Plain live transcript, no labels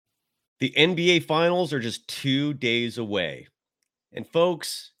The NBA Finals are just 2 days away. And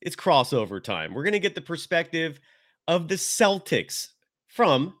folks, it's crossover time. We're going to get the perspective of the Celtics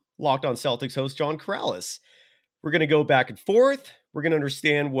from Locked On Celtics host John Corrales. We're going to go back and forth. We're going to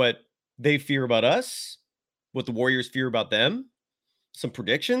understand what they fear about us, what the Warriors fear about them, some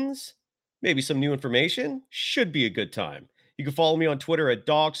predictions, maybe some new information. Should be a good time. You can follow me on Twitter at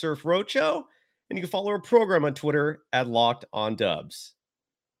DogSurfRoadshow, and you can follow our program on Twitter at Locked On Dubs.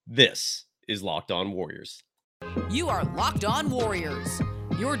 This is Locked On Warriors. You are Locked On Warriors,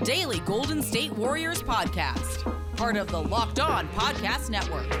 your daily Golden State Warriors podcast. Part of the Locked On Podcast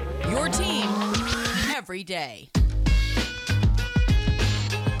Network, your team every day.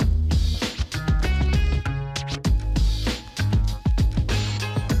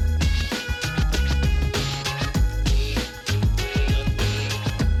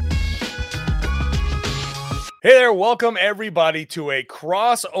 Hey there, welcome everybody to a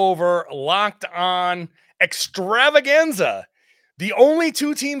crossover Locked On extravaganza. The only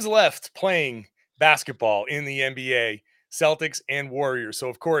two teams left playing basketball in the NBA, Celtics and Warriors. So,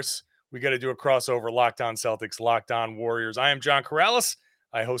 of course, we got to do a crossover Locked On Celtics, Locked On Warriors. I am John Corrales.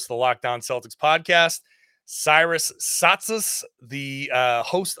 I host the Locked On Celtics podcast. Cyrus Satsas, the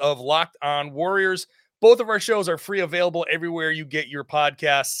host of Locked On Warriors. Both of our shows are free, available everywhere you get your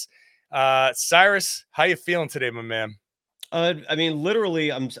podcasts. Cyrus, how you feeling today, my man? I mean, literally,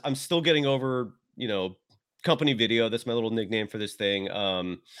 I'm still getting over, company video. That's my little nickname for this thing.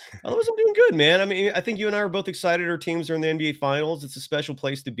 Otherwise, I'm doing good, man. I mean, I think you and I are both excited. Our teams are in the NBA Finals. It's a special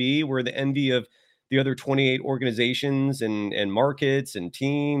place to be. We're the envy of the other 28 organizations and markets and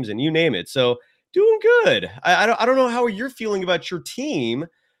teams and you name it. So, doing good. I don't know how you're feeling about your team.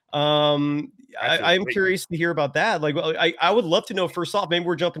 I'm curious to hear about that. Like, I would love to know, first off, maybe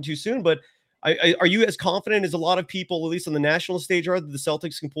we're jumping too soon, but are you as confident as a lot of people, at least on the national stage, are that the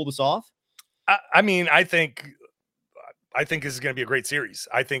Celtics can pull this off? I mean, I think this is going to be a great series.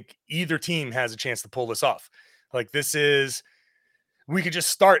 I think either team has a chance to pull this off. Like, we could just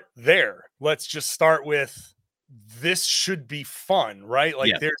start there. Let's just start with, this should be fun, right?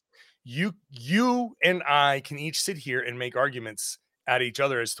 Like, there's you and I can each sit here and make arguments at each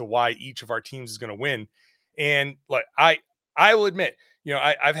other as to why each of our teams is going to win. And like, I will admit,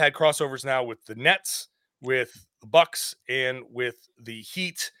 I've had crossovers now with the Nets, with the Bucks, and with the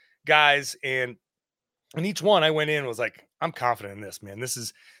Heat guys. And each one I went in and was like, I'm confident in this, man. This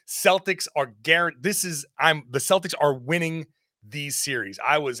is Celtics are guaranteed. The Celtics are winning these series.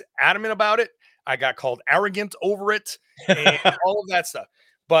 I was adamant about it. I got called arrogant over it and all of that stuff.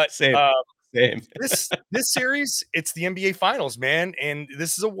 But Same. this series, it's the NBA Finals, man. And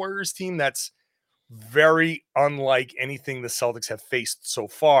this is a Warriors team that's very unlike anything the Celtics have faced so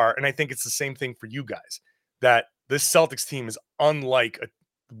far. And I think it's the same thing for you guys, that this Celtics team is unlike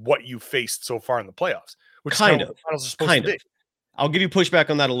what you faced so far in the playoffs, which kind of the finals are supposed to be. I'll give you pushback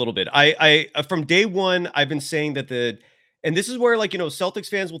on that a little bit. I from day one, I've been saying that and this is where, Celtics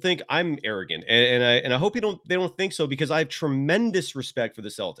fans will think I'm arrogant, and I hope they don't think so, because I have tremendous respect for the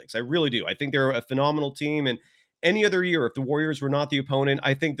Celtics. I really do. I think they're a phenomenal team, and any other year, if the Warriors were not the opponent,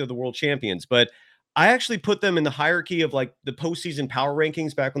 I think they're the world champions. But I actually put them in the hierarchy of like the postseason power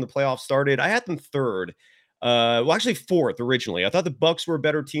rankings back when the playoffs started. I had them third. Actually fourth originally. I thought the Bucks were a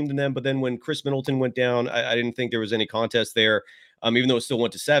better team than them, but then when Chris Middleton went down, I didn't think there was any contest there, even though it still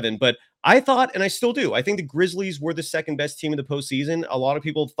went to 7. But I thought, and I still do, I think the Grizzlies were the second best team in the postseason. A lot of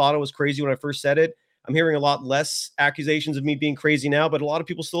people thought I was crazy when I first said it. I'm hearing a lot less accusations of me being crazy now, but a lot of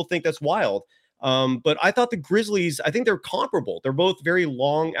people still think that's wild. But I thought the Grizzlies, I think they're comparable. They're both very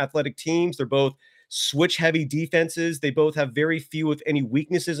long, athletic teams. They're both switch-heavy defenses. They both have very few, if any,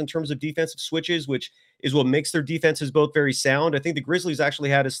 weaknesses in terms of defensive switches, which is what makes their defenses both very sound. I think the Grizzlies actually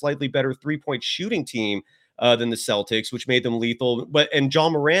had a slightly better three-point shooting team than the Celtics, which made them lethal. And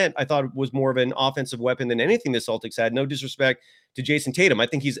John Morant, I thought, was more of an offensive weapon than anything the Celtics had. No disrespect to Jason Tatum. I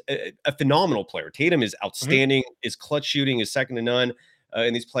think he's a phenomenal player. Tatum is outstanding. His clutch shooting is second to none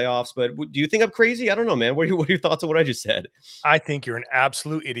in these playoffs. But do you think I'm crazy? I don't know, man. What are your thoughts on what I just said? I think you're an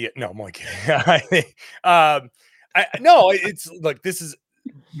absolute idiot. No, I'm only kidding. No, it's like,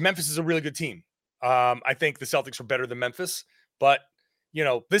 Memphis is a really good team. I think the Celtics are better than Memphis, but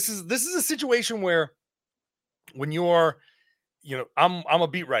this is a situation where, when you're, I'm a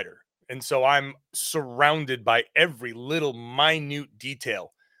beat writer, and so I'm surrounded by every little minute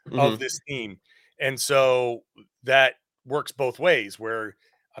detail of this team, and so that works both ways, where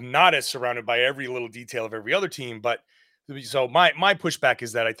I'm not as surrounded by every little detail of every other team. But so my pushback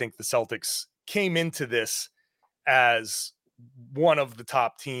is that I think the Celtics came into this as one of the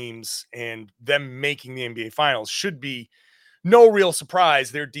top teams, and them making the NBA Finals should be no real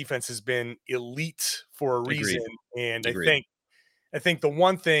surprise, their defense has been elite for a Agreed. reason. And Agreed. I think the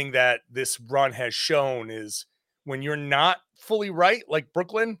one thing that this run has shown is when you're not fully right, like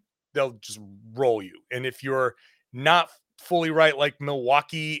Brooklyn, they'll just roll you. And if you're not fully right, like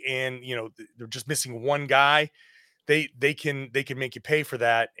Milwaukee, and they're just missing one guy, they can make you pay for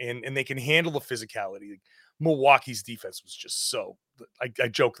that, and they can handle the physicality. Milwaukee's defense was just so. I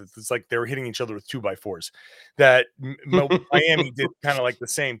joke that it's like they were hitting each other with 2x4s. That Miami did kind of like the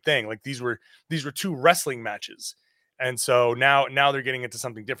same thing. Like these were 2 wrestling matches, and so now they're getting into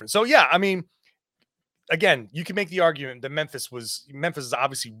something different. So yeah, I mean, again, you can make the argument that Memphis is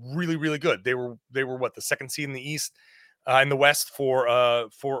obviously really, really good. They were what, the 2nd seed in the East, in the West for a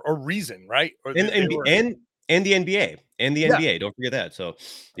reason, right? Or And they and were, and the NBA and the Yeah. NBA. Don't forget that. So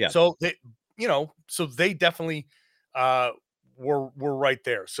yeah. So they definitely were right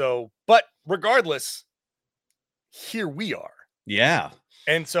there. So, but regardless, here we are. Yeah.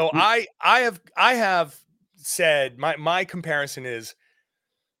 And so I have said my comparison is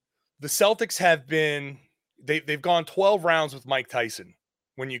the Celtics have been they've gone 12 rounds with Mike Tyson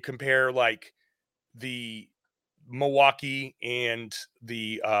when you compare like the Milwaukee and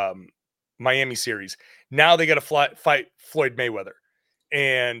the Miami series. Now they got to fight Floyd Mayweather.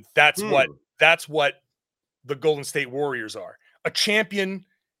 And that's what the Golden State Warriors are. A champion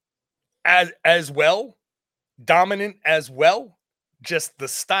as well, dominant as well. Just the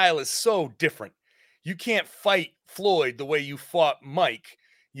style is so different. You can't fight Floyd the way you fought Mike.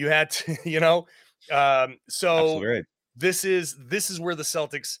 You had to, so Absolutely right. this is where the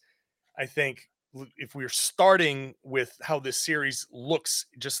Celtics, I think, if we're starting with how this series looks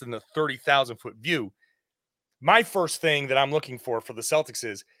just in the 30,000-foot view, my first thing that I'm looking for the Celtics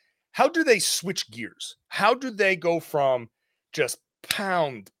is, how do they switch gears? How do they go from just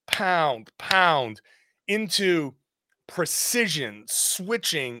pound into precision,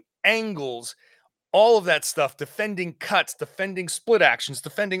 switching angles, all of that stuff, defending cuts, defending split actions,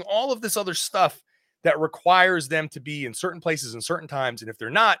 defending all of this other stuff that requires them to be in certain places and certain times. And if they're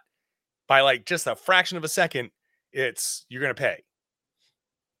not, by like just a fraction of a second, you're going to pay.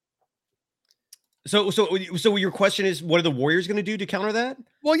 So your question is, what are the Warriors going to do to counter that?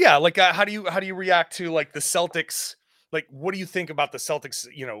 Well, yeah, like how do you react to like the Celtics? Like, what do you think about the Celtics?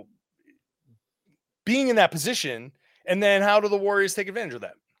 Being in that position, and then how do the Warriors take advantage of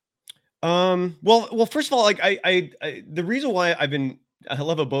that? Well, first of all, like I the reason why I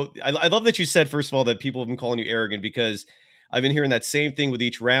love I love that you said, first of all, that people have been calling you arrogant, because I've been hearing that same thing with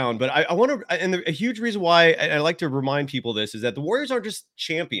each round. But I want to, and a huge reason why I like to remind people this is that the Warriors aren't just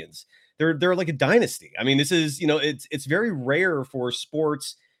champions. They're like a dynasty. I mean, this is, it's very rare for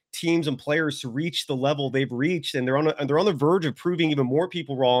sports teams and players to reach the level they've reached, and they're on the verge of proving even more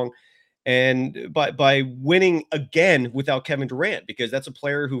people wrong. And by winning again without Kevin Durant, because that's a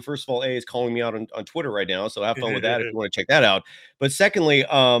player who, first of all, is calling me out on Twitter right now. So have fun with that if you want to check that out. But secondly,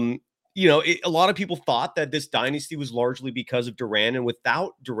 a lot of people thought that this dynasty was largely because of Durant, and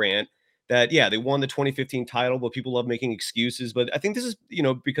without Durant, that, yeah, they won the 2015 title, but people love making excuses. But I think this is,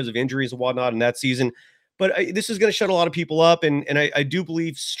 because of injuries and whatnot in that season. But this is going to shut a lot of people up. And I do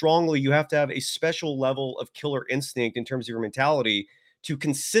believe strongly you have to have a special level of killer instinct in terms of your mentality to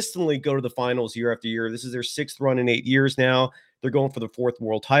consistently go to the finals year after year. This is their 6th run in 8 years now. They're going for the 4th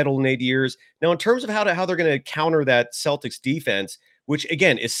world title in 8 years. Now, in terms of how they're going to counter that Celtics defense, which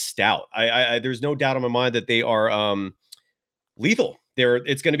again is stout. There's no doubt in my mind that they are lethal.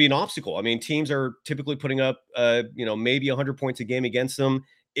 It's going to be an obstacle. I mean, teams are typically putting up, maybe 100 points a game against them,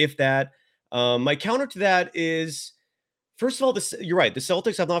 if that. My counter to that is, first of all, you're right. The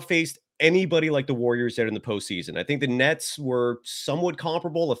Celtics have not faced anybody like the Warriors did in the postseason. I think the Nets were somewhat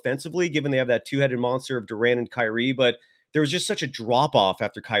comparable offensively, given they have that 2-headed monster of Durant and Kyrie, but there was just such a drop-off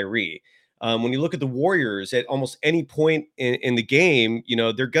after Kyrie. When you look at the Warriors, at almost any point in the game,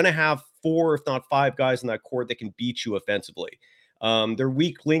 they're going to have 4, if not 5 guys in that court that can beat you offensively. Their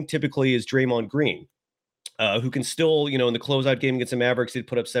weak link typically is Draymond Green, who can still, in the closeout game against the Mavericks, he'd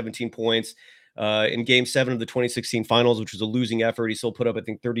put up 17 points. In Game 7 of the 2016 Finals, which was a losing effort, he still put up, I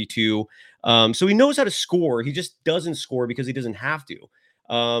think, 32. So he knows how to score. He just doesn't score because he doesn't have to.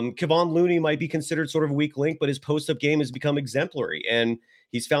 Kevon Looney might be considered sort of a weak link, but his post-up game has become exemplary, and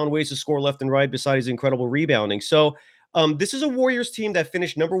he's found ways to score left and right besides his incredible rebounding. So this is a Warriors team that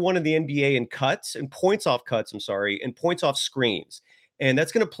finished number 1 in the NBA in cuts and points off cuts, and points off screens. And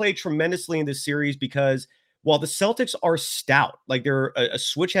that's going to play tremendously in this series, because while the Celtics are stout, like they're a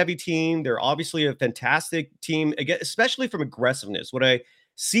switch-heavy team, they're obviously a fantastic team, again, especially from aggressiveness. What I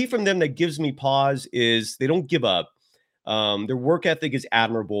see from them that gives me pause is they don't give up. Their work ethic is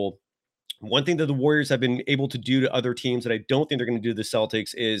admirable. One thing that the Warriors have been able to do to other teams that I don't think they're going to do to the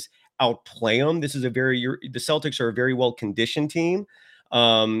Celtics is outplay them. The Celtics are a very well conditioned team,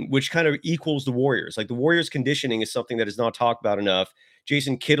 which kind of equals the Warriors. Like the Warriors conditioning is something that is not talked about enough.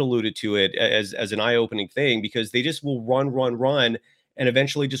 Jason Kidd alluded to it as an eye-opening thing because they just will run, and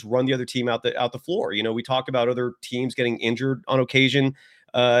eventually just run the other team out the floor. You know, we talk about other teams getting injured on occasion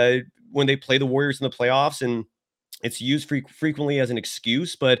when they play the Warriors in the playoffs, and it's used frequently as an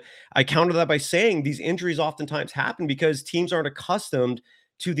excuse, but I counter that by saying these injuries oftentimes happen because teams aren't accustomed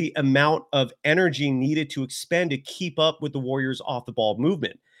to the amount of energy needed to expend to keep up with the Warriors off the ball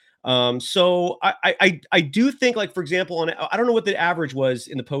movement. So I do think, like, for example, I don't know what the average was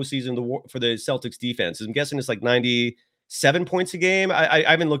in the postseason for the Celtics defense. I'm guessing it's like 97 points a game. I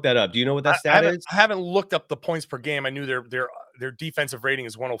haven't looked that up. Do you know what that stat is? I haven't looked up the points per game. I knew their defensive rating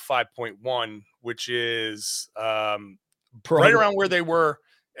is 105.1, which is right around where they were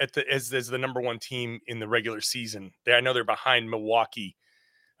as the number one team in the regular season. I know they're behind Milwaukee,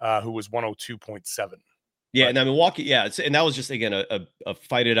 who was 102.7. Yeah, and Milwaukee, yeah, and that was just, again, a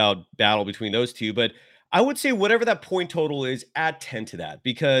fight it out battle between those two. But I would say whatever that point total is, add 10 to that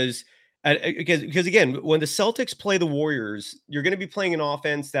because again, when the Celtics play the Warriors, you're going to be playing an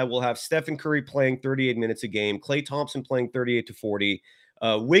offense that will have Stephen Curry playing 38 minutes a game, Klay Thompson playing 38 to 40,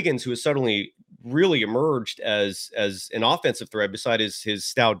 Wiggins, who has suddenly really emerged as an offensive threat beside his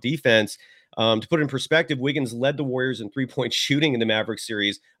stout defense. To put it in perspective, Wiggins led the Warriors in three-point shooting in the Mavericks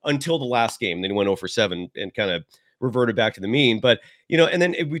series until the last game. Then he went 0 for 7 and kind of reverted back to the mean. But, you know, and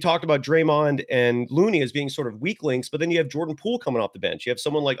then we talked about Draymond and Looney as being sort of weak links, but then you have Jordan Poole coming off the bench. You have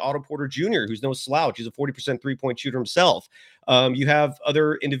someone like Otto Porter Jr., who's no slouch. He's a 40% three-point shooter himself. You have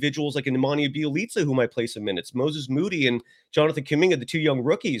other individuals like Nemanja Bjelica who might play some minutes. Moses Moody and Jonathan Kuminga, the two young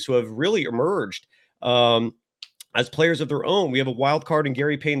rookies who have really emerged as players of their own. We have a wild card in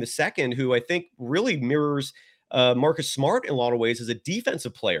Gary Payne II, who I think really mirrors Marcus Smart in a lot of ways as a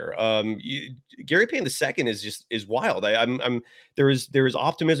defensive player. Gary Payne II is wild. There is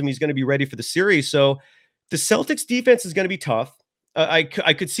optimism he's going to be ready for the series. So the Celtics defense is going to be tough. I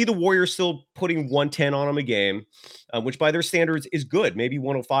could see the Warriors still putting 110 on them a game, which by their standards is good. Maybe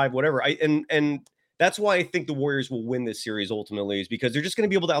 105, whatever. And that's why I think the Warriors will win this series ultimately, is because they're just going to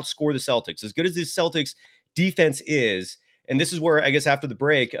be able to outscore the Celtics. As good as the Celtics defense is, and this is where I guess after the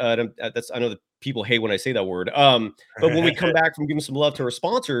break, I know that people hate when I say that word, but when we come back from giving some love to our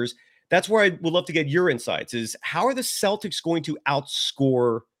sponsors, that's where I would love to get your insights, is how are the Celtics going to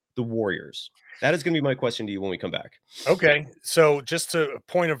outscore the Warriors? That is going to be my question to you when we come back. Okay, so just to a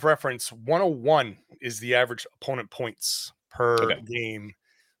point of reference, 101 is the average opponent points per game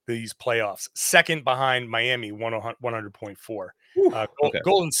these playoffs. Second behind Miami, 100.4.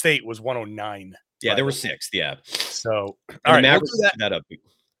 Golden State was 109. Yeah, there were 6. Yeah. So, all right, Mavericks we'll do that up.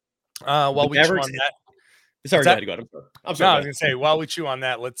 While we chew on that. Sorry, go ahead. I'm sorry. No, I was going to say, while we chew on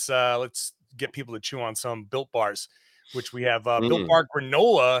that, let's get people to chew on some Built Bars, which we have Built Bar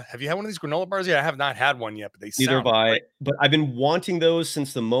granola. Have you had one of these granola bars yet? I have not had one yet, but they neither sound have I. great. But I've been wanting those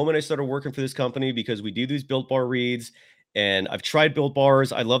since the moment I started working for this company, because we do these Built Bar reads. And I've tried Built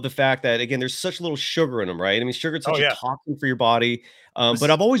Bars. I love the fact that, again, there's such little sugar in them, right? I mean, sugar is such a toxin for your body.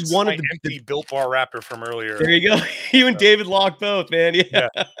 But I've always wanted the empty Built Bar wrapper from earlier. There you go. You and David Locke both, man.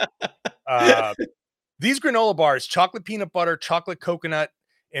 Yeah. These granola bars, chocolate peanut butter, chocolate coconut,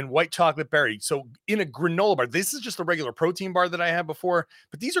 and white chocolate berry. So in a granola bar, this is just a regular protein bar that I had before,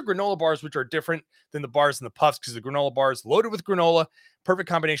 but these are granola bars, which are different than the bars and the puffs, because the granola bar is loaded with granola, perfect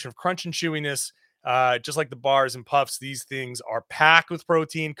combination of crunch and chewiness. Just like the bars and puffs, these things are packed with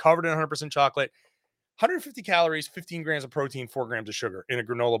protein, covered in 100% chocolate, 150 calories, 15 grams of protein, 4 grams of sugar in a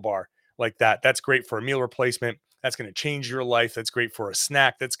granola bar like that. That's great for a meal replacement. That's going to change your life. That's great for a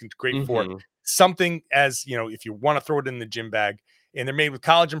snack. That's great for something, as you know, if you want to throw it in the gym bag. And they're made with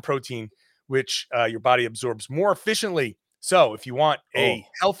collagen protein, which your body absorbs more efficiently. So if you want a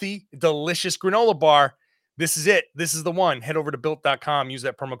healthy, delicious granola bar, this is it. This is the one. Head over to built.com. Use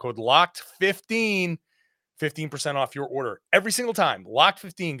that promo code LOCKED15, 15% off your order every single time.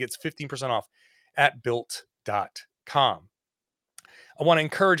 Locked15 gets 15% off at built.com. I want to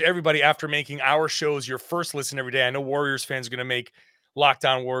encourage everybody, after making our shows your first listen every day. I know Warriors fans are going to make Locked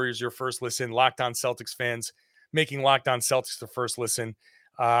On Warriors your first listen. Locked On Celtics fans making Locked On Celtics the first listen.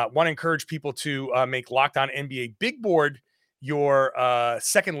 Want to encourage people to make Locked On NBA Big Board your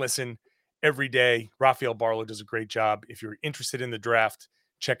second listen every day. Rafael Barlow does a great job. If you're interested in the draft,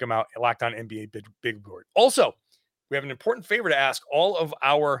 check him out at Locked On NBA Big Board. Also, we have an important favor to ask all of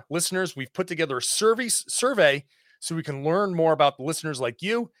our listeners. We've put together a survey so we can learn more about the listeners like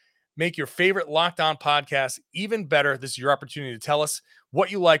you. make your favorite Locked On podcast even better. This is your opportunity to tell us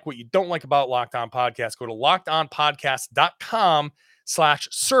what you like, what you don't like about Locked On Podcast. Go to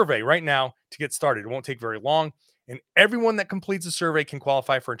lockedonpodcast.com/survey right now to get started. It won't take very long. And everyone that completes a survey can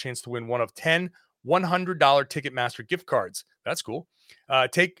qualify for a chance to win one of 10 $100 Ticketmaster gift cards. That's cool.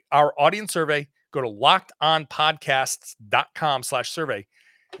 Take our audience survey. Go to lockedonpodcasts.com/survey.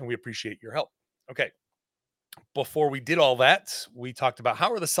 And we appreciate your help. Okay. Before we did all that, we talked about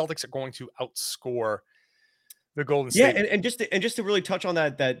how are the Celtics going to outscore the Golden State. Yeah, and just to really touch on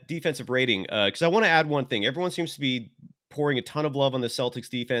that defensive rating, because I want to add one thing. Everyone seems to be pouring a ton of love on the Celtics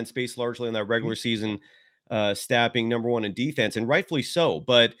defense, based largely on that regular season stat being number one in defense, and rightfully so.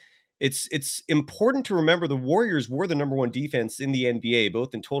 But it's important to remember the Warriors were the number one defense in the NBA,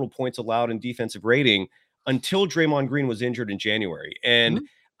 both in total points allowed and defensive rating, until Draymond Green was injured in January. And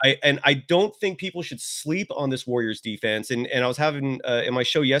I don't think people should sleep on this Warriors defense. And I was having in my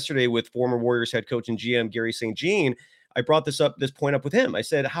show yesterday with former Warriors head coach and GM Gary St. Jean, I brought this point up with him. I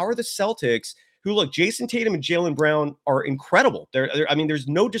said, how are the Celtics, who, look, Jason Tatum and Jaylen Brown are incredible. I mean, there's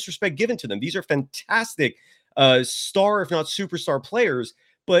no disrespect given to them. These are fantastic star, if not superstar players.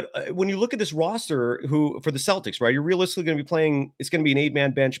 But when you look at this roster for the Celtics, right, you're realistically going to be playing, it's going to be an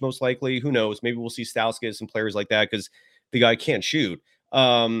 8-man bench most likely. Who knows? Maybe we'll see Stauskas and players like that because the guy can't shoot.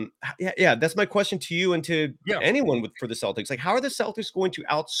 That's my question to you and to anyone for the Celtics. Like, how are the Celtics going to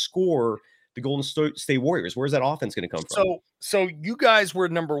outscore the Golden State Warriors? Where's that offense going to come from? So you guys were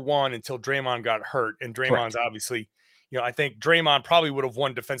number one until Draymond got hurt, and Draymond's obviously, I think Draymond probably would have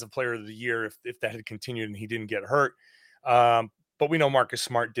won Defensive Player of the Year if that had continued and he didn't get hurt. But we know Marcus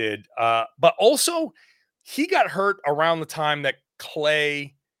Smart did. But also, he got hurt around the time that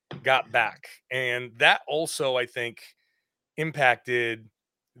Klay got back, and that also, I think, impacted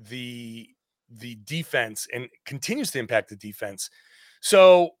the defense and continues to impact the defense.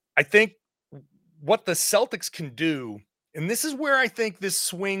 So I think what the Celtics can do, and this is where I think this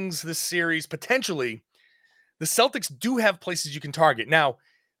swings this series potentially, the Celtics do have places you can target. Now,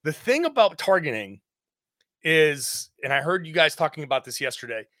 the thing about targeting is, and I heard you guys talking about this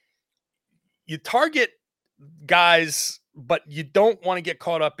yesterday, you target guys, but you don't want to get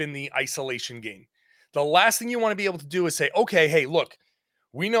caught up in the isolation game. The last thing you want to be able to do is say, okay, hey, look,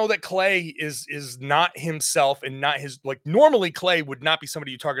 we know that Klay is not himself and not his, like, normally Klay would not be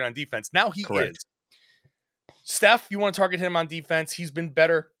somebody you target on defense. Now he is. Steph, you want to target him on defense. He's been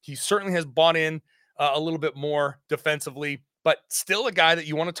better. He certainly has bought in a little bit more defensively, but still a guy that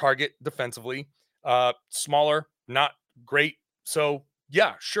you want to target defensively. Smaller, not great. So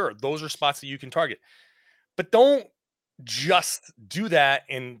yeah, sure. Those are spots that you can target, but don't just do that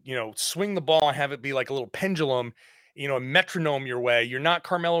and, swing the ball and have it be like a little pendulum, a metronome your way. You're not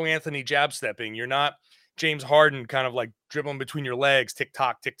Carmelo Anthony jab stepping. You're not James Harden kind of like dribbling between your legs, tick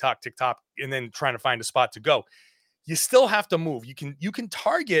tock, tick tock, tick tock, and then trying to find a spot to go. You still have to move. You can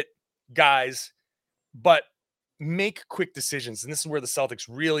target guys, but make quick decisions. And this is where the Celtics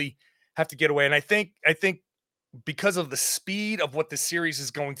really have to get away. And I think because of the speed of what the series is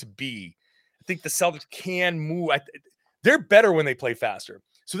going to be, I think the Celtics can move. They're better when they play faster.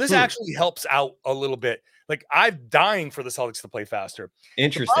 So this actually helps out a little bit. Like, I'm dying for the Celtics to play faster.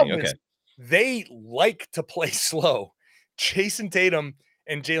 Interesting. Okay. They like to play slow. Jason Tatum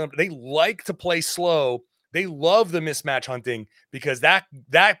and Jaylen, they like to play slow. They love the mismatch hunting because that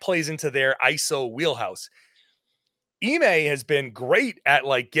plays into their ISO wheelhouse. Ime has been great at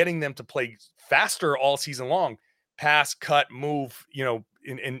like getting them to play faster all season long. Pass, cut, move,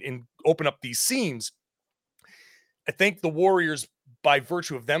 and open up these seams. I think the Warriors, by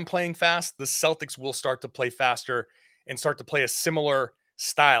virtue of them playing fast, the Celtics will start to play faster and start to play a similar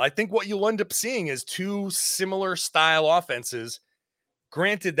style. I think what you'll end up seeing is two similar style offenses.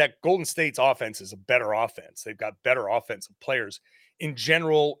 Granted that Golden State's offense is a better offense. They've got better offensive players in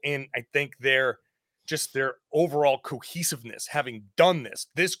general. And I think their overall cohesiveness, having done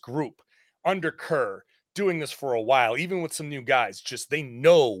this group under Kerr, doing this for a while, even with some new guys, just they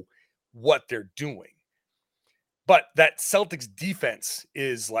know what they're doing. But that Celtics defense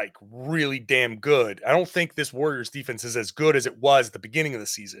is like really damn good. I don't think this Warriors defense is as good as it was at the beginning of the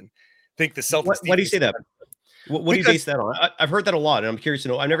season. I think the Celtics. Why do you say that? What do you base that on? I've heard that a lot, and I'm curious to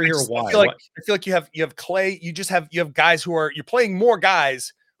know. I never hear why. I feel like you have Klay. You have guys you're playing more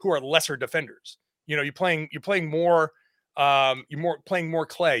guys who are lesser defenders. You're playing more. You're playing more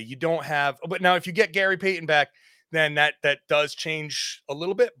Klay. You don't have. But now, if you get Gary Payton back, then that does change a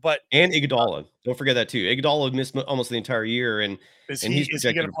little bit. But and Iguodala, don't forget that too. Iguodala missed almost the entire year, and he's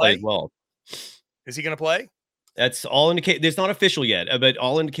projected to play as well. Is he going to play? That's all indicate. It's not official yet, but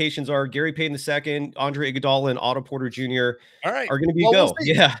all indications are Gary Payton II, Andre Iguodala, and Otto Porter Jr. All right. are going to be Well, a we'll go.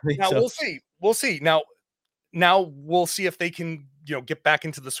 see. Yeah. Now So we'll see. We'll see. Now we'll see if they can, get back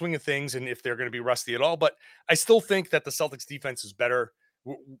into the swing of things and if they're going to be rusty at all. But I still think that the Celtics defense is better.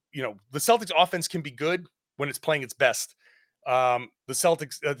 The Celtics offense can be good when it's playing its best. The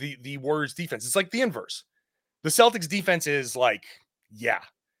Celtics, the Warriors defense, it's like the inverse. The Celtics defense is like, yeah,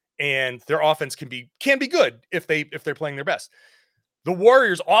 and their offense can be good if they're playing their best. The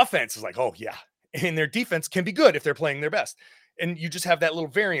Warriors offense is like, oh yeah, and their defense can be good if they're playing their best. And you just have that little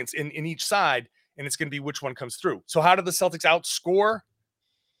variance in each side, and it's going to be which one comes through. So how do the Celtics outscore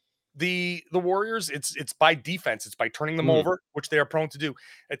the Warriors? It's by defense. It's by turning them over, which they are prone to do.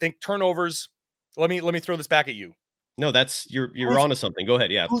 I think turnovers. Let me throw this back at you. No, that's you're onto something. Go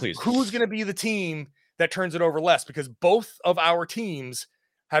ahead. Yeah, please. Who's going to be the team that turns it over less? Because both of our teams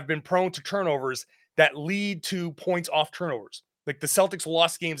have been prone to turnovers that lead to points off turnovers. Like the Celtics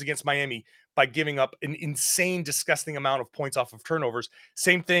lost games against Miami by giving up an insane, disgusting amount of points off of turnovers.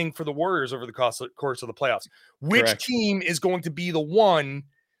 Same thing for the Warriors over the course of the playoffs. Which Correct. team is going to be the one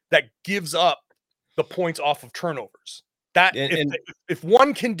that gives up the points off of turnovers? That if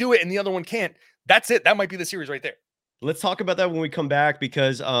one can do it and the other one can't, that's it. That might be the series right there. Let's talk about that when we come back,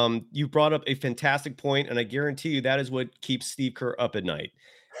 because you brought up a fantastic point, and I guarantee you that is what keeps Steve Kerr up at night,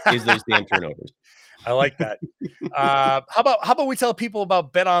 is those damn turnovers. I like that. How about we tell people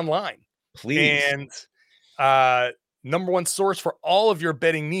about Bet Online? Please. And number one source for all of your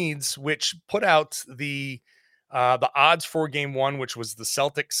betting needs, which put out the odds for game one, which was the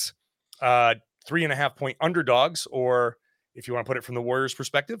Celtics 3.5 point underdogs, or if you want to put it from the Warriors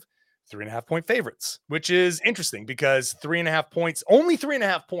perspective, 3.5 point favorites, which is interesting because 3.5 points, only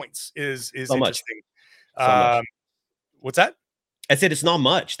 3.5 points is so interesting. Much. What's that? I said it's not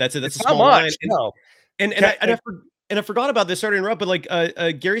much. That's a small much, line. No. And I forgot about this. Sorry to interrupt, but like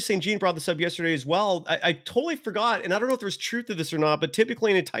Gary St. Jean brought this up yesterday as well. I totally forgot, and I don't know if there's truth to this or not, but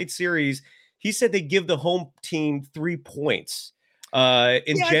typically in a tight series, he said they give the home team 3 points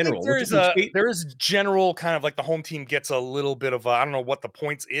in general. There is general kind of like the home team gets a little bit of I don't know what the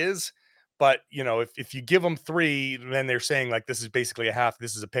points is, but if you give them 3, then they're saying like this is basically a half.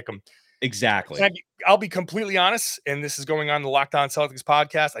 This is a pick 'em. Exactly. I'll be completely honest, and this is going on the Locked On Celtics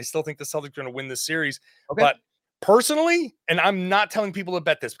podcast. I still think the Celtics are going to win this series, but personally, and I'm not telling people to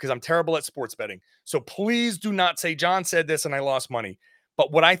bet this because I'm terrible at sports betting. So please do not say John said this and I lost money.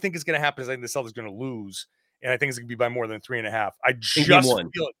 But what I think is going to happen is I think the Celtics are going to lose, and I think it's going to be by more than 3.5. I just feel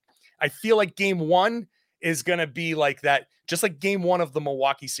it. I feel like game one is going to be like that, just like game one of the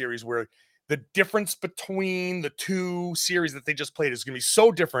Milwaukee series, where the difference between the two series that they just played is going to be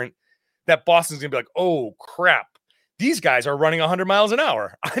so different that Boston's going to be like, oh, crap. These guys are running 100 miles an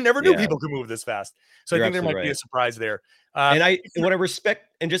hour. I never knew people could move this fast. So I think there might be a surprise there. And what I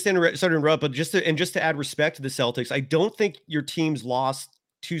respect, and just to interrupt, but just to add respect to the Celtics, I don't think your team's lost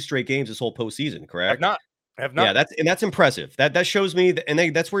 2 straight games this whole postseason, correct? I have not. Yeah, that's impressive. That shows me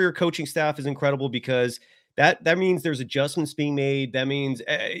that's where your coaching staff is incredible, because that means there's adjustments being made. That means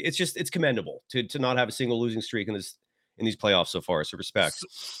it's commendable to not have a single losing streak in these playoffs so far. So respect.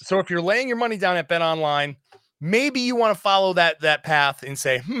 So if you're laying your money down at Bet Online, maybe you want to follow that path and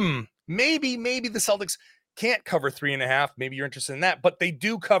say, maybe the Celtics can't cover 3.5. Maybe you're interested in that, but they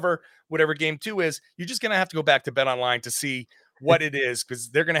do cover whatever game 2 is. You're just going to have to go back to Bet Online to see what it is, because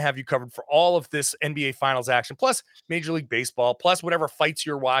they're going to have you covered for all of this NBA Finals action, plus Major League Baseball, plus whatever fights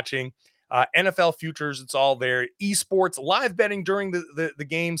you're watching, NFL futures, it's all there. Esports, live betting during the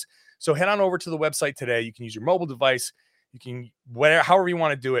games. So head on over to the website today. You can use your mobile device. You can however you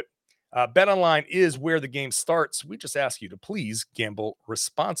want to do it. Bet Online is where the game starts. We just ask you to please gamble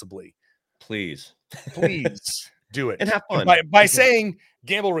responsibly. Please do it and have fun. By saying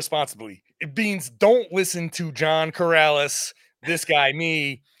gamble responsibly, it means don't listen to John Corrales, this guy,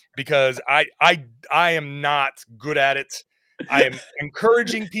 me, because I am not good at it. I am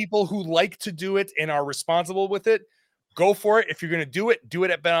encouraging people who like to do it and are responsible with it. Go for it. If you're going to do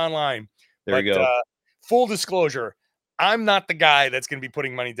it at Bet Online. There you go. Full disclosure, I'm not the guy that's going to be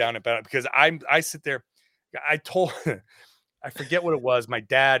putting money down at Bet, because I sit there. I forget what it was. My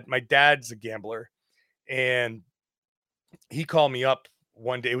dad's a gambler, and he called me up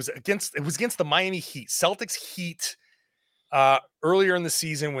one day. It was against the Miami Heat, Celtics Heat, earlier in the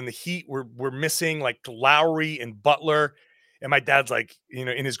season when the Heat were missing like Lowry and Butler. And my dad's like,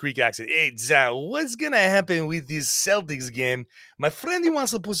 in his Greek accent, hey, Zach, what's going to happen with this Celtics game? My friend, he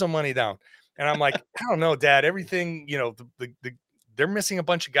wants to put some money down. And I'm like, I don't know, Dad. Everything, they're missing a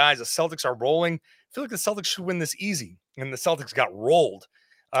bunch of guys. The Celtics are rolling. I feel like the Celtics should win this easy. And the Celtics got rolled.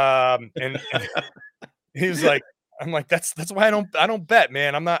 And He was like, I'm like, that's why I don't bet,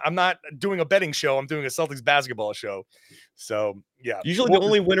 man. I'm not doing a betting show. I'm doing a Celtics basketball show. So yeah, Usually the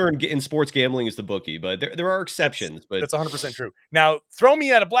only winner in sports gambling is the bookie, but there are exceptions. But that's 100% true. Now throw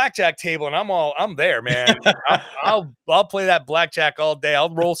me at a blackjack table and I'm there, man. I'll play that blackjack all day.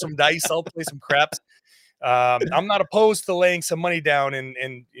 I'll roll some dice. I'll play some craps. I'm not opposed to laying some money down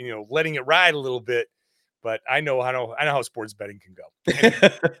and letting it ride a little bit, but I know how sports betting can go.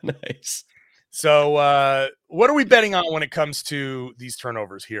 Nice. So what are we betting on when it comes to these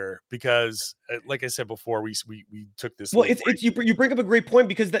turnovers here? Because like I said before, we took this. Well, you bring up a great point,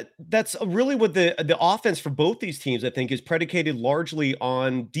 because that's really what the offense for both these teams, I think, is predicated largely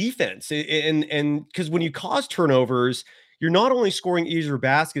on defense. And because when you cause turnovers, you're not only scoring easier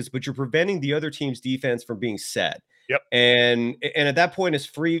baskets, but you're preventing the other team's defense from being set. Yep. And at that point, it's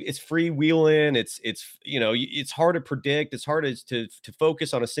freewheeling. It's hard to predict. It's hard to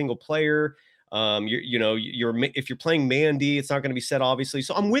focus on a single player. If you're playing man D, it's not going to be set, obviously.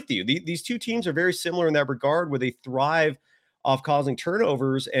 So I'm with you. These two teams are very similar in that regard, where they thrive off causing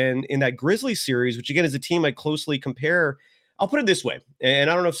turnovers. And in that Grizzlies series, which again is a team I closely compare, I'll put it this way,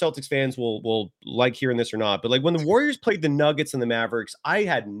 and I don't know if Celtics fans will like hearing this or not, but like when the Warriors played the Nuggets and the Mavericks, I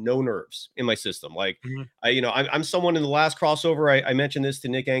had no nerves in my system. Like, I'm someone in the last crossover. I mentioned this to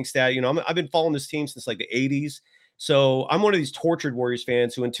Nick Angstad. I've been following this team since like the 80s. So I'm one of these tortured Warriors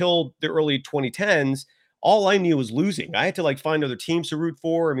fans who, until the early 2010s, all I knew was losing. I had to find other teams to root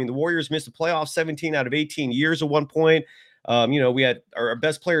for. I mean, the Warriors missed the playoffs 17 out of 18 years at one point. We had our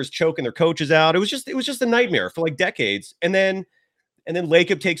best players choking their coaches out. It was just a nightmare for decades. And then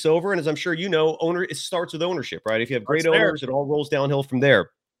Lacob takes over. And as I'm sure it starts with ownership, right? If you have great owners, it all rolls downhill from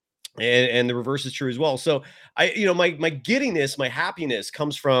there. And the reverse is true as well. So my giddiness, my happiness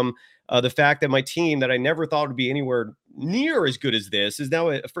comes from the fact that my team that I never thought would be anywhere near as good as this is now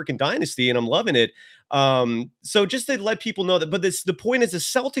a freaking dynasty, and I'm loving it. So just to let people know that, but the point is the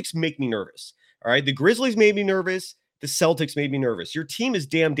Celtics make me nervous. All right. The Grizzlies made me nervous. The Celtics made me nervous. Your team is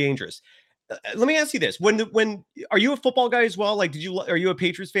damn dangerous. Let me ask you this. When are you a football guy as well? Are you a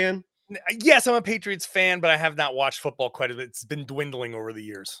Patriots fan? Yes, I'm a Patriots fan, but I have not watched football quite a bit. It's been dwindling over the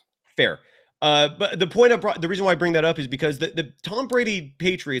years. Fair. But the reason why I bring that up is because the Tom Brady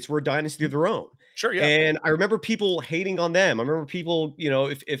Patriots were a dynasty of their own. Sure, yeah. And I remember people hating on them. I remember people,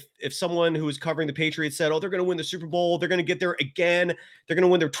 if someone who was covering the Patriots said, "Oh, they're going to win the Super Bowl. They're going to get there again. They're going to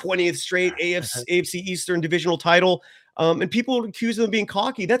win their 20th straight AFC Eastern divisional title." And people would accuse them of being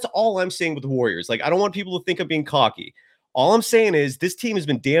cocky. That's all I'm saying with the Warriors. I don't want people to think I'm being cocky. All I'm saying is this team has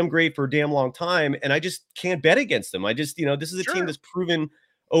been damn great for a damn long time, and I just can't bet against them. This is a team that's proven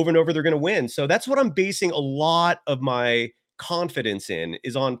over and over they're going to win. So that's what I'm basing a lot of my confidence in,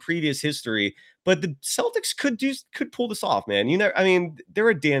 is on previous history. But the Celtics could pull this off, man. They're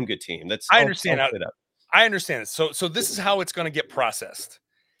a damn good team. I understand. I understand it. So this is how it's going to get processed.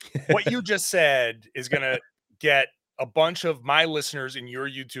 What you just said is going to get a bunch of my listeners in your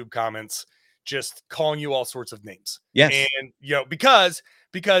YouTube comments just calling you all sorts of names. Yes. And because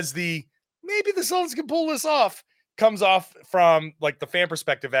maybe the Celtics can pull this off comes off from the fan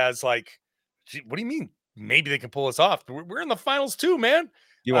perspective as gee, what do you mean? Maybe they can pull this off. We're in the finals too, man.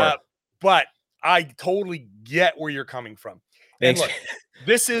 You are. But I totally get where you're coming from. Thanks. And look,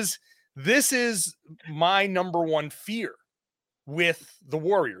 this is my number one fear with the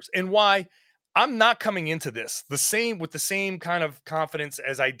Warriors, and why I'm not coming into this with the same kind of confidence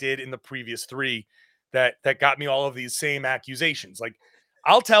as I did in the previous three that got me all of these same accusations.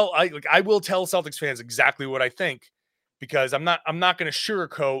 I will tell Celtics fans exactly what I think, because I'm not going to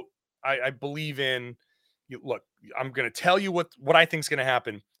sugarcoat. I believe in look, I'm going to tell you what I think is going to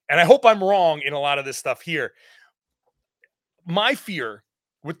happen. And I hope I'm wrong in a lot of this stuff here. My fear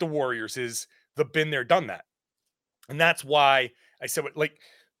with the Warriors is the been there, done that. And that's why I said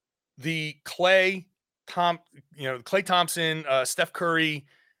the Klay Thompson, Steph Curry,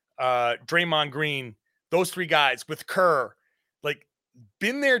 Draymond Green, those three guys with Kerr,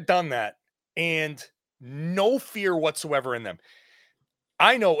 been there, done that, and no fear whatsoever in them.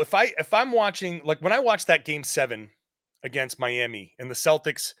 I know if I'm watching, when I watched that game 7 against Miami and the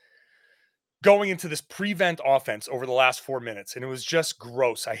Celtics going into this prevent offense over the last 4 minutes, and it was just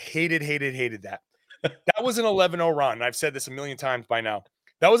gross. I hated that. That was an 11-0 run. I've said this a million times by now.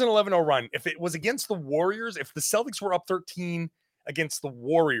 That was an 11-0 run. If it was against the Warriors, if the Celtics were up 13 against the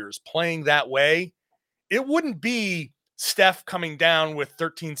Warriors playing that way, it wouldn't be Steph coming down with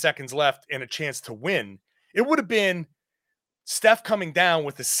 13 seconds left and a chance to win. It would have been Steph coming down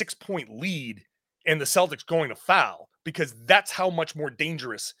with a 6-point lead and the Celtics going to foul, because that's how much more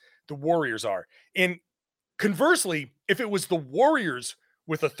dangerous the Warriors are. And conversely, if it was the Warriors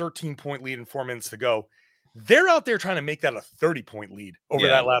with a 13-point lead and 4 minutes to go, They're out there trying to make that a 30-point lead over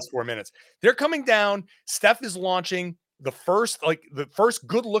that last 4 minutes. They're coming down. Steph is launching the first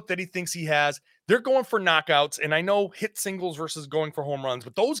good look that he thinks he has. They're going for knockouts. And I know hit singles versus going for home runs,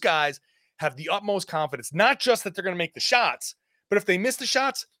 but those guys have the utmost confidence, not just that they're going to make the shots, but if they miss the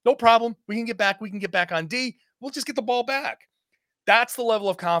shots, no problem. We can get back. We can get back on D. We'll just get the ball back. That's the level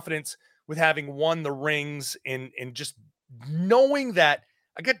of confidence with having won the rings and just knowing that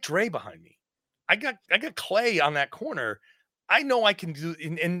I got Dre behind me. I got Clay on that corner. I know I can do,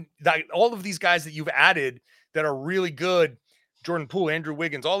 and that, all of these guys that you've added that are really good, Jordan Poole, Andrew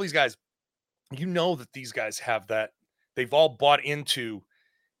Wiggins, all these guys, you know that these guys have that. They've all bought into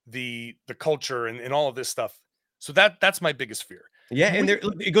the culture and all of this stuff. So that's my biggest fear. Yeah, and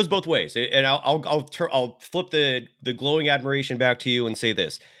it goes both ways. And I'll flip the glowing admiration back to you and say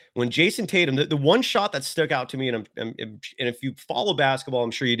this. When Jason Tatum, the one shot that stuck out to me, and if you follow basketball,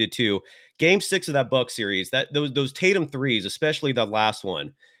 I'm sure you did too. Game 6 of that Bucks series, those Tatum threes, especially that last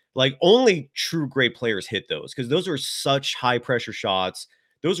one, like only true great players hit those because those were such high pressure shots.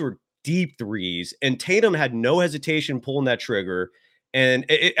 Those were deep threes, and Tatum had no hesitation pulling that trigger. And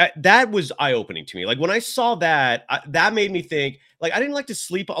that was eye-opening to me. Like when I saw that, that made me think, like, I didn't like to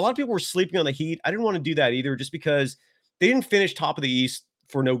sleep. A lot of people were sleeping on the Heat. I didn't want to do that either, just because they didn't finish top of the East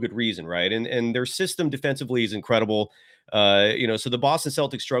for no good reason, right? And their system defensively is incredible. So the Boston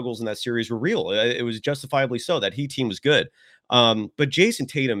Celtics struggles in that series were real. It was justifiably so. That Heat team was good. But Jason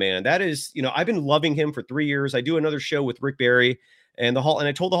Tatum, man, that is, I've been loving him for 3 years. I do another show with Rick Barry and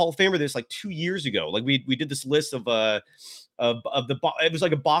I told the Hall of Famer this like 2 years ago. Like we did this list of it was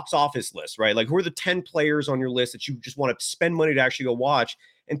like a box office list, right? Like who are the 10 players on your list that you just want to spend money to actually go watch?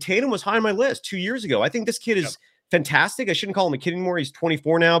 And Tatum was high on my list 2 years ago. I think this kid is fantastic. I shouldn't call him a kid anymore. He's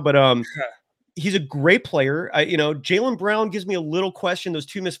 24 now, but he's a great player. Jaylen Brown gives me a little question. Those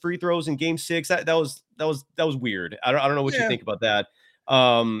 2 missed free throws in Game 6, that was weird. I don't know what you think about that.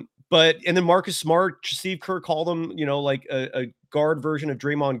 And then Marcus Smart, Steve Kerr called him, like a guard version of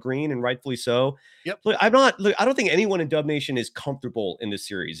Draymond Green, and rightfully so. Yep. Look, I don't think anyone in Dub Nation is comfortable in this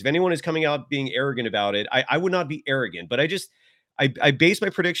series. If anyone is coming out being arrogant about it, I would not be arrogant, but I base my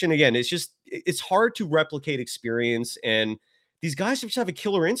prediction again. It's hard to replicate experience, and these guys just have a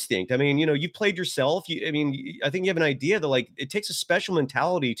killer instinct. I mean, you played yourself. I think you have an idea that like it takes a special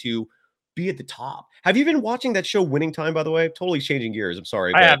mentality to be at the top. Have you been watching that show Winning Time, by the way? Totally changing gears. I'm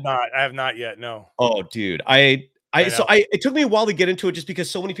sorry. I have not yet. No. Oh, dude. It took me a while to get into it just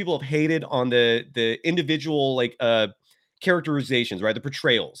because so many people have hated on the individual like characterizations, right? The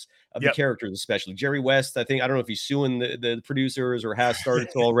portrayals of the characters, especially Jerry West. I don't know if he's suing the producers or has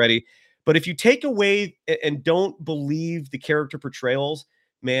started to already. But if you take away and don't believe the character portrayals,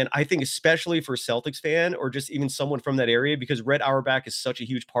 man, I think especially for a Celtics fan or just even someone from that area, because Red Auerbach is such a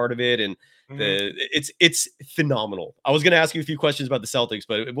huge part of it, and it's phenomenal. I was going to ask you a few questions about the Celtics,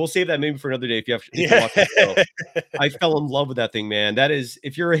 but we'll save that maybe for another day. If you watch the show. I fell in love with that thing, man. That is,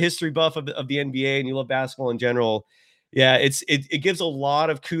 if you're a history buff of the NBA and you love basketball in general, yeah, it gives a lot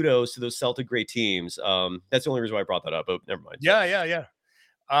of kudos to those Celtic great teams. That's the only reason why I brought that up, but never mind. Yeah.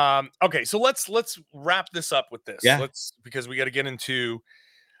 Okay, so let's wrap this up with this. Yeah. Because we got to get into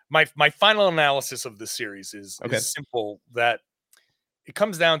my final analysis of this series is simple, that it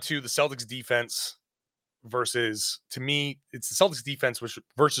comes down to the Celtics defense versus, to me, it's the Celtics defense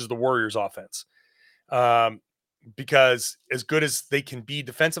versus the Warriors offense. Because as good as they can be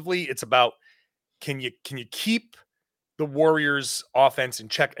defensively, it's about can you keep the Warriors offense in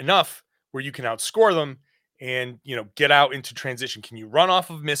check enough where you can outscore them and get out into transition. Can you run off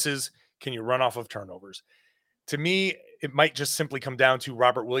of misses? Can you run off of turnovers? To me, it might just simply come down to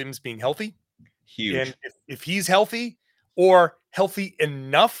Robert Williams being healthy. Huge. And if he's healthy or healthy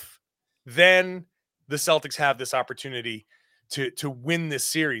enough, then the Celtics have this opportunity to win this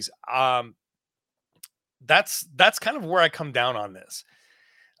series. That's kind of where I come down on this.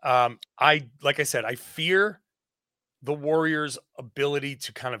 Like I said, I fear the Warriors' ability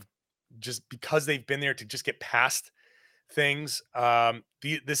to kind of, just because they've been there, to just get past things.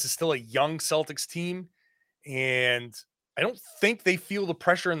 This is still a young Celtics team, and I don't think they feel the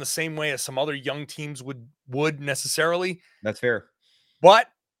pressure in the same way as some other young teams would necessarily. That's fair. But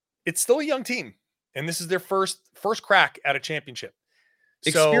it's still a young team, and this is their first crack at a championship.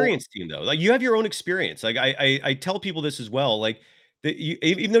 Experienced team, though. Like, you have your own experience. Like I tell people this as well. Like,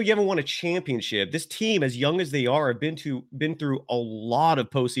 even though you haven't won a championship, this team, as young as they are, have been through a lot of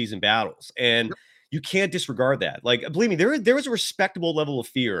postseason battles, and you can't disregard that. Like, believe me, there is a respectable level of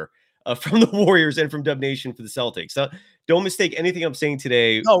fear from the Warriors and from Dub Nation for the Celtics. So don't mistake anything I'm saying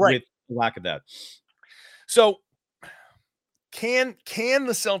today with lack of that. So can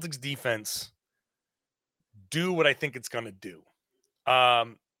the Celtics defense do what I think it's going to do.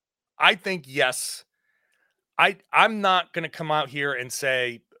 I think, yes, I'm not going to come out here and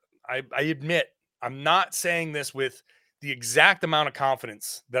say, I admit, I'm not saying this with the exact amount of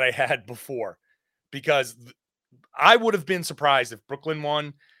confidence that I had before, because I would have been surprised if Brooklyn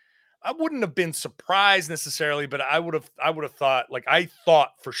won. I wouldn't have been surprised necessarily, but I would have thought, like, I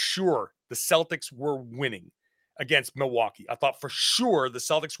thought for sure the Celtics were winning against Milwaukee. I thought for sure the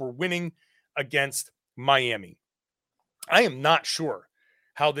Celtics were winning against Miami. I am not sure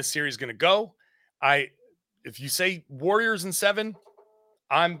how this series is going to go. If you say Warriors in 7,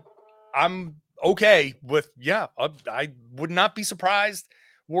 I'm okay with, yeah, I would not be surprised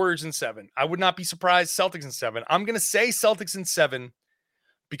Warriors in 7. I would not be surprised Celtics in 7. I'm going to say Celtics in 7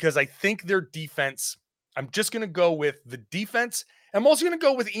 because I think their defense, I'm just going to go with the defense. I'm also going to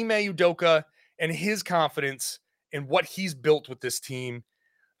go with Ime Udoka and his confidence in what he's built with this team.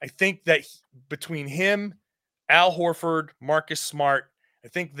 I think that between him, Al Horford, Marcus Smart, I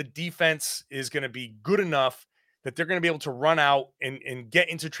think the defense is going to be good enough that they're going to be able to run out and get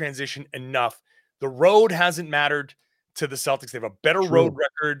into transition enough. The road hasn't mattered to the Celtics. They have a better road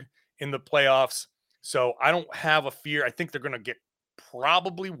record in the playoffs. So I don't have a fear. I think they're going to get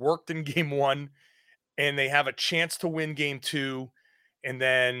probably worked in game 1, and they have a chance to win game 2. And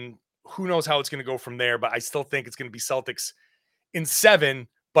then who knows how it's going to go from there. But I still think it's going to be Celtics in 7.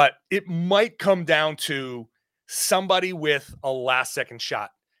 But it might come down to somebody with a last-second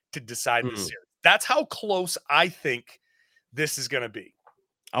shot to decide the series. That's how close I think this is going to be.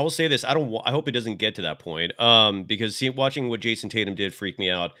 I will say this. I hope it doesn't get to that point. Because watching what Jason Tatum did freaked me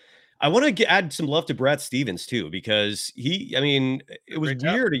out. I want to add some love to Brad Stevens too, because it was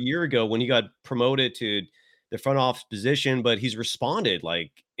weird a year ago when he got promoted to the front office position, but he's responded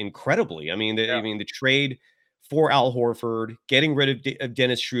like incredibly. I mean, the trade for Al Horford, getting rid of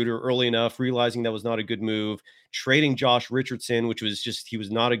Dennis Schroeder early enough, realizing that was not a good move, trading Josh Richardson, which was just, he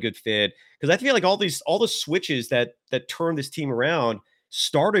was not a good fit. Because I feel like all the switches that turned this team around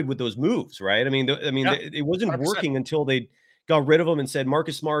started with those moves, right? It wasn't 100%. Working until they got rid of him and said,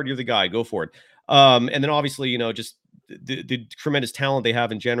 Marcus Smart, you're the guy, go for it. And then obviously, just the tremendous talent they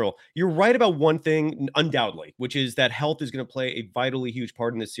have in general. You're right about one thing, undoubtedly, which is that health is going to play a vitally huge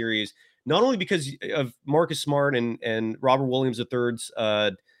part in this series, not only because of Marcus Smart and Robert Williams III's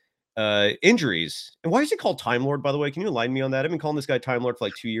injuries. And why is he called Time Lord, by the way? Can you enlighten me on that? I've been calling this guy Time Lord for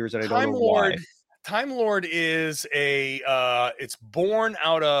like 2 years, and I don't know why. Time Lord is it's born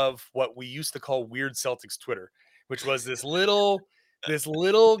out of what we used to call Weird Celtics Twitter, which was this little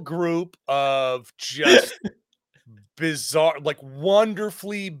group of just bizarre, like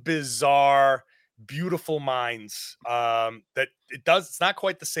wonderfully bizarre, beautiful minds. It's not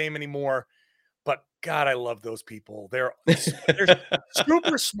quite the same anymore, but God, I love those people. They're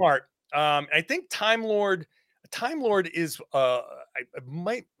super smart. I think Time Lord is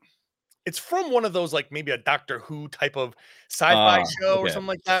it's from one of those, like maybe a Doctor Who type of sci-fi show or something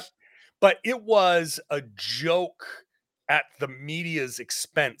like that. But it was a joke at the media's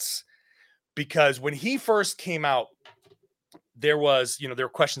expense, because when he first came out, there were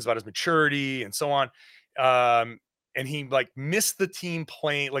questions about his maturity and so on. And he missed the team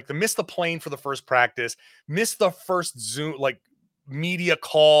plane, missed the plane for the first practice, missed the first Zoom, media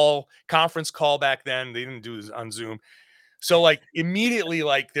conference call back then. They didn't do this on Zoom. So immediately,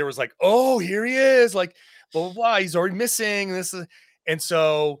 there was oh, here he is, blah, blah, blah. He's already missing this. And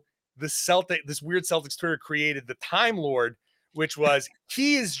so this weird Celtics Twitter created the Time Lord, which was,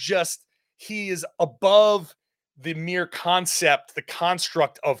 he is above the mere concept, the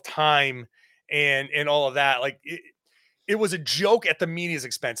construct of time and all of that. It was a joke at the media's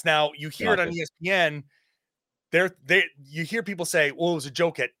expense. Now you hear it on ESPN. You hear people say, well, it was a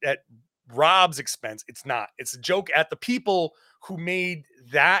joke at Rob's expense. It's not. It's a joke at the people who made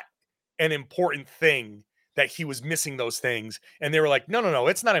that an important thing, that he was missing those things. And they were like, no,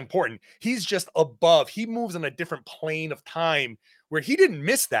 it's not important. He's just above. He moves on a different plane of time where he didn't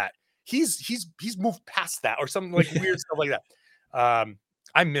miss that. He's moved past that, or something weird stuff like that.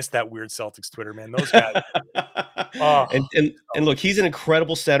 I miss that weird Celtics Twitter, man. Those guys. And look, he's an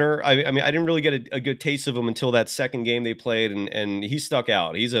incredible center. I didn't really get a good taste of him until that second game they played, and he stuck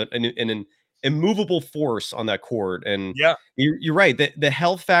out. He's an immovable force on that court. And yeah, you're right. The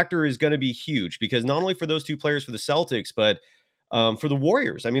health factor is going to be huge, because not only for those two players for the Celtics, but for the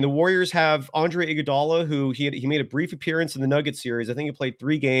Warriors. The Warriors have Andre Iguodala, who he made a brief appearance in the Nuggets series. I think he played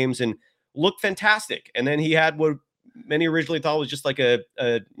 3 games and looked fantastic. And then he had what many originally thought was just like a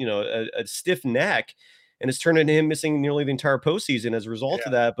stiff neck, and it's turned into him missing nearly the entire postseason as a result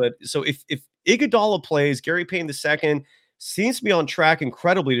of that. But so if Iguodala plays, Gary Payton II seems to be on track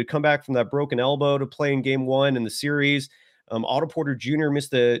incredibly to come back from that broken elbow to play in game 1 in the series. Otto Porter Jr.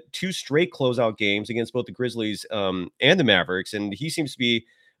 missed the 2 straight closeout games against both the Grizzlies and the Mavericks, and he seems to be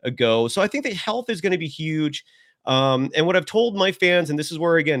a go. So I think the health is going to be huge. And what I've told my fans, and this is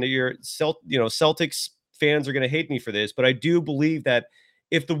where, again, Celtics fans are going to hate me for this, but I do believe that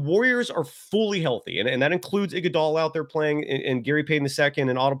if the Warriors are fully healthy, and that includes Iguodala out there playing, and Gary Payton II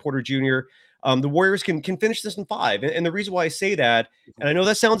and Otto Porter Jr., the Warriors can finish this in 5. And the reason why I say that, and I know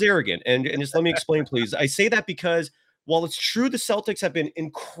that sounds arrogant, and just let me explain, please. I say that because while it's true the Celtics have been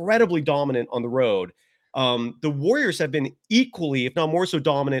incredibly dominant on the road, the Warriors have been equally, if not more so,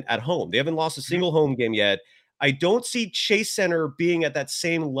 dominant at home. They haven't lost a single home game yet. I don't see Chase Center being at that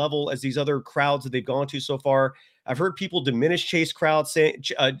same level as these other crowds that they've gone to so far. I've heard people diminish Chase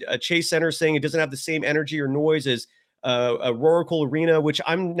Center, saying it doesn't have the same energy or noise as a Oracle Arena, which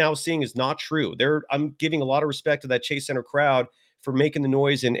I'm now seeing is not true. I'm giving a lot of respect to that Chase Center crowd for making the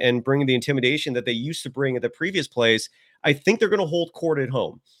noise and bringing the intimidation that they used to bring at the previous place. I think they're going to hold court at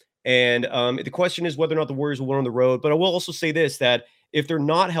home. And the question is whether or not the Warriors will win on the road. But I will also say this, that if they're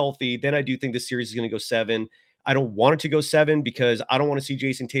not healthy, then I do think this series is going to go 7. I don't want it to go 7 because I don't want to see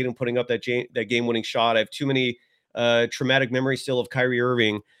Jason Tatum putting up that game-winning shot. I have too many traumatic memories still of Kyrie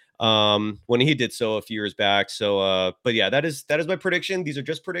Irving when he did so a few years back. So, but yeah, that is my prediction. These are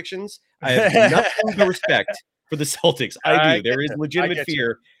just predictions. I have nothing but respect for the Celtics. I do. There is legitimate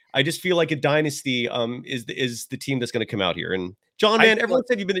fear. I just feel like a dynasty is the team that's going to come out here. And John, man, everyone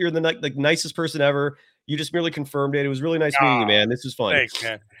said you're the nicest person ever. You just merely confirmed it. It was really nice meeting you, man. This was fun. Thanks,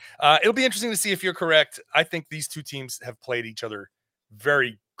 man. It'll be interesting to see if you're correct. I think these two teams have played each other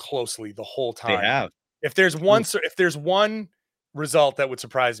very closely the whole time. They have. If there's one result that would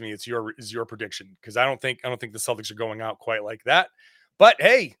surprise me, it's your prediction, because I don't think the Celtics are going out quite like that. But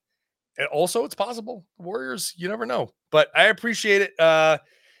hey, also it's possible. The Warriors, you never know. But I appreciate it.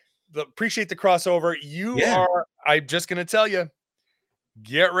 Appreciate the crossover. I'm just gonna tell you,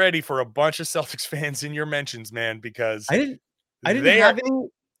 get ready for a bunch of Celtics fans in your mentions, man, because I didn't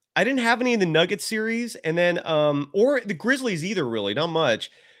have any in the Nuggets series, and then or the Grizzlies either, really, not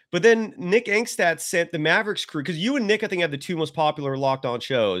much. But then Nick Engstad sent the Mavericks crew, because you and Nick, I think, have the 2 most popular Locked On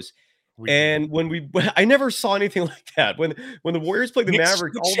shows. I never saw anything like that. When the Warriors played the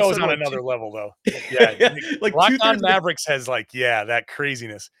Mavericks, all shows on another level, though. Yeah, like Locked On Mavericks has that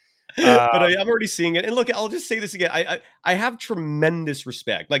craziness. But I'm already seeing it. And look, I'll just say this again. I have tremendous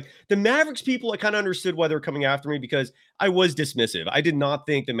respect. Like the Mavericks people, I kind of understood why they were coming after me, because I was dismissive. I did not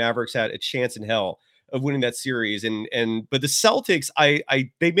think the Mavericks had a chance in hell of winning that series. But the Celtics,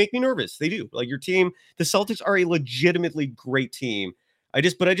 they make me nervous. They do. Like your team, the Celtics are a legitimately great team. I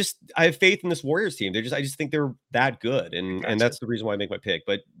have faith in this Warriors team. I just think they're that good. And that's the reason why I make my pick.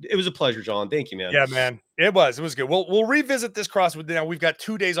 But it was a pleasure, John. Thank you, man. Yeah, man. It was good. We'll revisit this crossword. Now we've got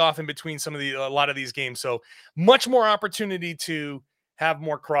 2 days off in between a lot of these games. So much more opportunity to have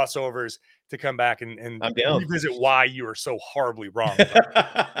more crossovers to come back and revisit why you were so horribly wrong.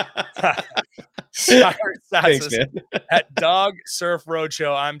 Thanks, man. At Dog Surf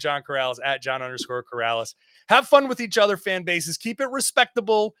Roadshow, I'm John Corrales at John_Corrales. Have fun with each other, fan bases. Keep it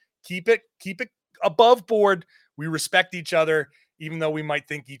respectable. Keep it above board. We respect each other, even though we might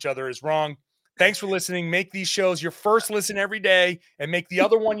think each other is wrong. Thanks for listening. Make these shows your first listen every day, and make the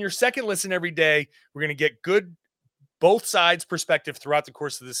other one your second listen every day. We're going to get good both sides perspective throughout the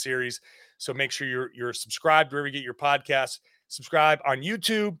course of this series. So make sure you're subscribed wherever you get your podcasts. Subscribe on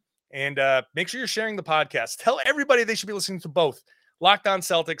YouTube, and make sure you're sharing the podcast. Tell everybody they should be listening to both Locked On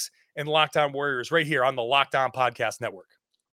Celtics and Locked On Warriors right here on the Locked On Podcast Network.